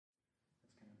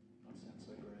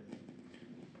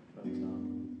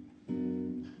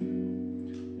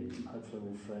hopefully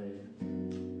will fade.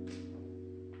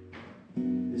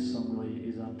 This song really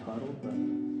is untitled,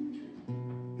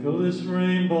 but go this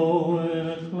rainbow in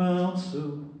a clown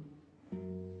suit,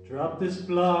 drop this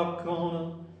block on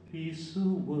a piece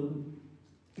of wood,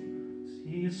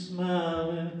 see a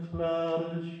smiling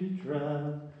cloud as you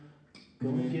drive,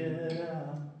 gonna get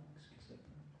out,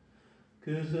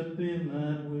 'cause I've been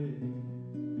that way.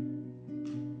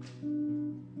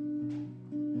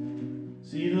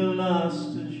 See the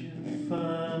lost as you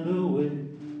find a way,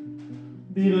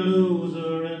 be the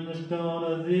loser in the dawn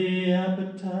of the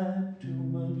appetite, too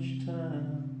much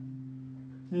time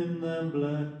in them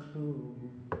black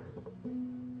clothes.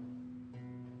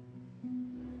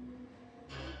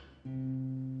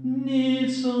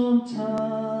 Need some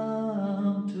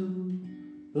time to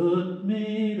put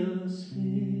me to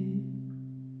sleep,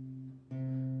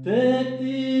 take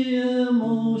the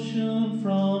emotion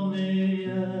from the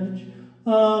edge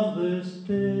of this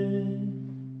day.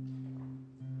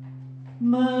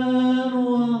 Man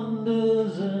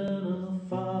wanders in a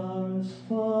forest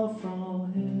far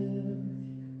from here,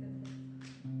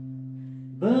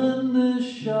 bend the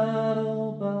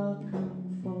shadow back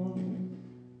and forth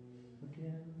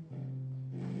again.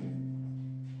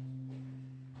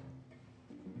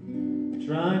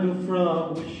 Triangle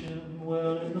frog wishing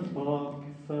well in the park.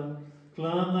 If I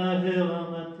climb that hill,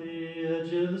 I'm at the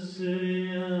edge of the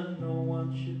city, and I know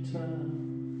what's your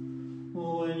time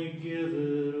when you give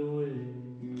it away.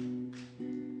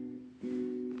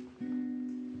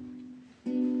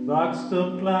 Boxed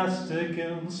up plastic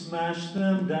and smash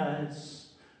them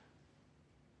dice,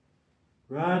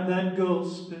 ride that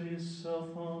ghost of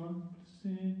yourself on a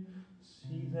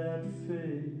see that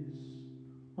face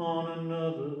on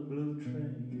another blue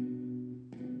train.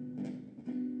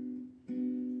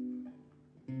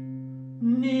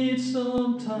 Need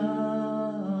some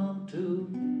time to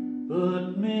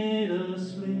put me to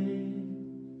sleep,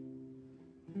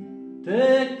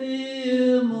 take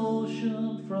the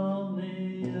emotion from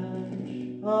the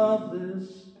edge of this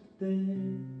day.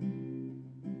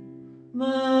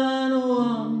 Man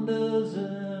wanders in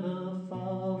a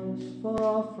forest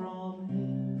far from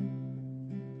here,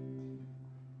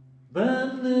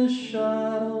 bend the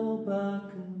shadow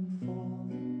back and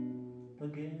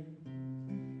forth again.